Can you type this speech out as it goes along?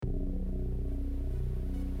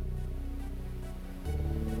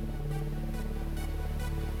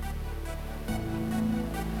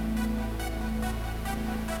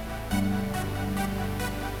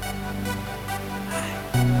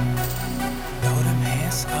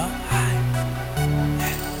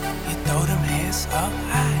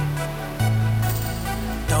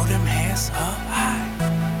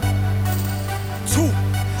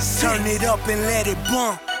it up and let it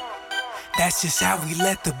bump. That's just how we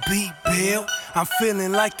let the beat build. I'm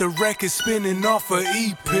feeling like the record's spinning off a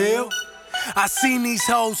E-pill. I seen these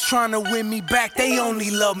hoes tryna win me back. They only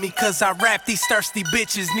love me cause I rap. These thirsty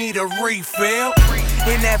bitches need a refill.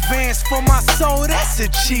 In advance for my soul, that's a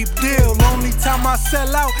cheap deal. Only time I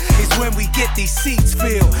sell out is when we get these seats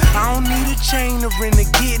filled. I don't need a chain or into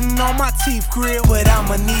getting on my teeth grill, but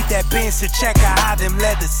I'ma need that Benz to check out how them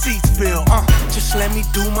leather seats feel. Just let me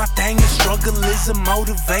do my thing. The struggle is a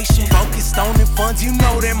motivation. Focused on them funds, you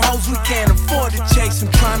know them hoes we can't afford to chase.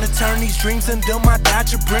 I'm trying to turn these dreams into my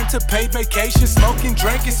Dodger Brent to paid vacation. Smoking,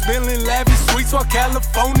 drinking, spilling lavish sweets while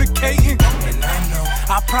Californicating. And I know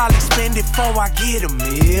I'll probably spend it before I get a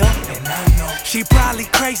meal. And I know she probably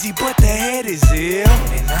crazy, but the head is ill.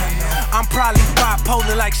 And I know I'm probably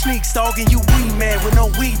bipolar like Sneaks, dog, and you weed man with no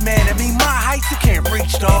weed man. I mean, my height you can't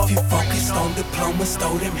reach, dog. If you focused on diplomas,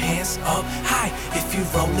 throw them hands up high. If you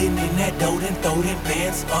rolling in that dough, then throw them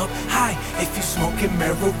bands up high. If you smoking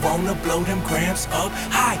marijuana, blow them grams up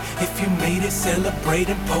high. If you made it, celebrate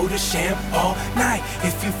and pour the champ all night.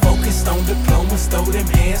 If you focused on diplomas, throw them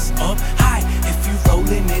hands up high. If you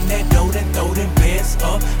rolling in that dough, then throw them bands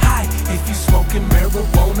up high. If you smoking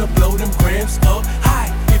marijuana, blow them grams up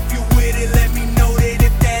high. If you with it, let me know that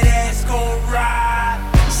if that ass gon' ride.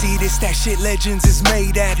 See, this that shit legends is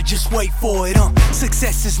made at it, just wait for it,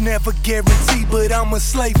 Success is never guaranteed, but I'm a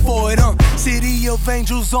slave for it, City of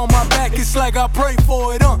angels on my back, it's like I pray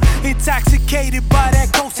for it, Intoxicated by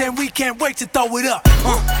that coast and we can't wait to throw it up,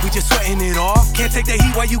 We just sweating it off, can't take the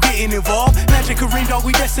heat while you getting involved. Magic Kareem, dog,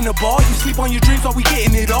 we destined the ball. You sleep on your dreams while we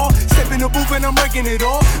getting it all. Step in the booth and I'm breaking it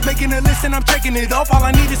all. Making a list and I'm checking it off. All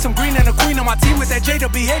I need is some green and a queen on my team. With that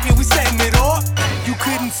Jada behavior, we setting it off. You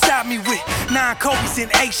couldn't stop me with 9 Kobe's and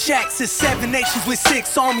 8 Shaqs, and 7 nations with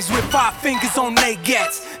 6 armies with 5 fingers on they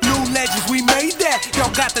gats. New legends, we made that.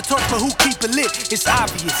 Y'all got the torch, but who keep it lit? It's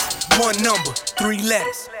obvious. 1 number, 3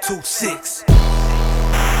 letters, 2-6.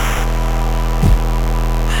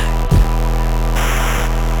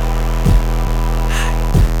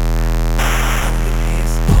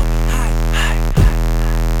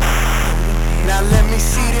 Now let me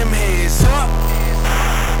see them hands up.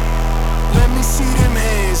 Let me see them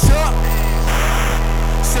hands up.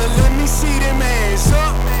 So let me see them hands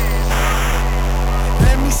up.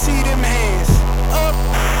 Let me see them hands up.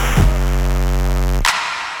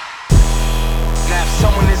 Now if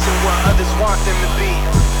someone isn't what others want them to be,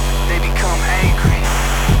 they become angry.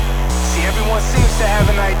 See, everyone seems to have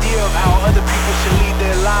an idea of how other people should lead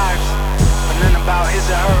their lives, but none about his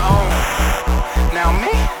or her own. Now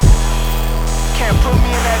me? Can't put me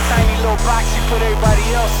in that tiny little box you put everybody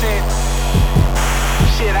else in.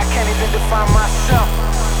 Shit, I can't even define myself.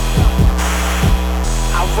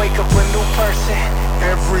 I wake up a new person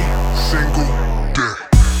every single day.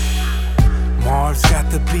 Marvs got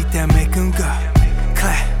the beat that make him go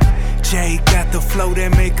clap. Jay got the flow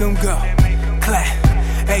that make him go clap.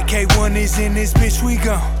 AK1 is in this bitch, we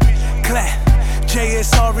gon' clap.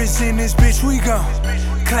 JSR is in this bitch, we gon'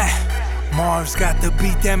 clap. Marvs got the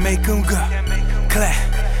beat that make him go clap.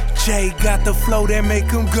 Jay got the flow that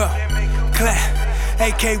make him go clap.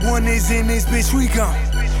 AK1 is in this bitch, we gon'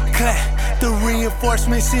 clap. The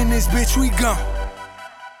reinforcements in this bitch, we gon'